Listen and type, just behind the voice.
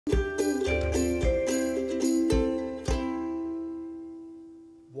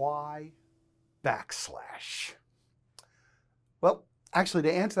why backslash? Well, actually,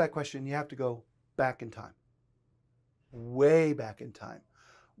 to answer that question, you have to go back in time. Way back in time.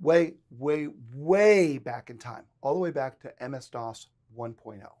 Way, way, way back in time. All the way back to MS-DOS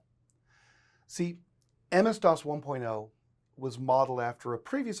 1.0. See, MS-DOS 1.0 was modeled after a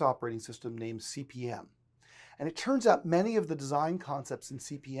previous operating system named CP/M. And it turns out many of the design concepts in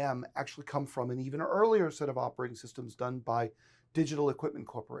CP/M actually come from an even earlier set of operating systems done by Digital Equipment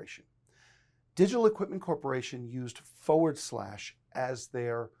Corporation. Digital Equipment Corporation used / as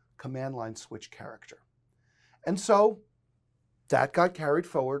their command line switch character. And so that got carried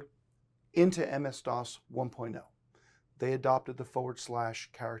forward into MS-DOS 1.0. They adopted the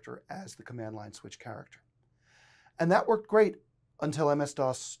 / character as the command line switch character. And that worked great until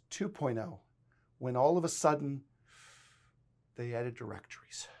MS-DOS 2.0, when all of a sudden they added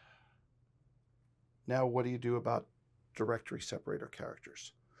directories. Now, what do you do about directory separator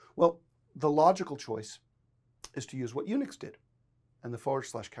characters? Well, the logical choice is to use what Unix did and the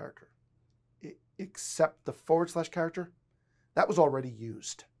 / character. Except the / character, that was already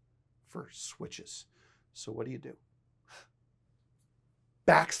used for switches. So what do?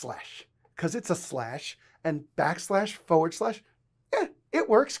 Backslash, because it's a slash, and backslash / yeah, it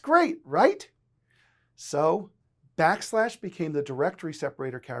works great, right? So backslash became the directory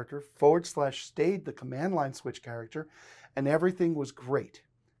separator character, / stayed the command line switch character, and everything was great.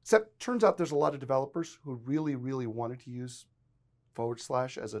 Except turns out there's a lot of developers who really, really wanted to use /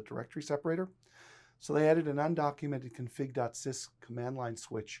 as a directory separator. So they added an undocumented config.sys command line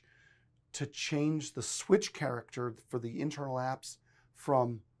switch to change the switch character for the internal apps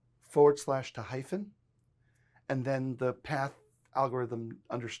from / to hyphen. And then the path algorithm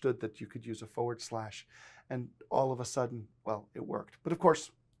understood that you could use a / and all of a sudden, well, it worked. But of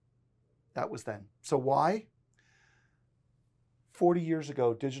course, that was then. So why? 40 years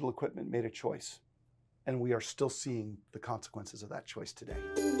ago, Digital Equipment made a choice, and we are still seeing the consequences of that choice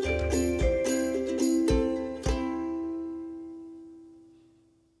today.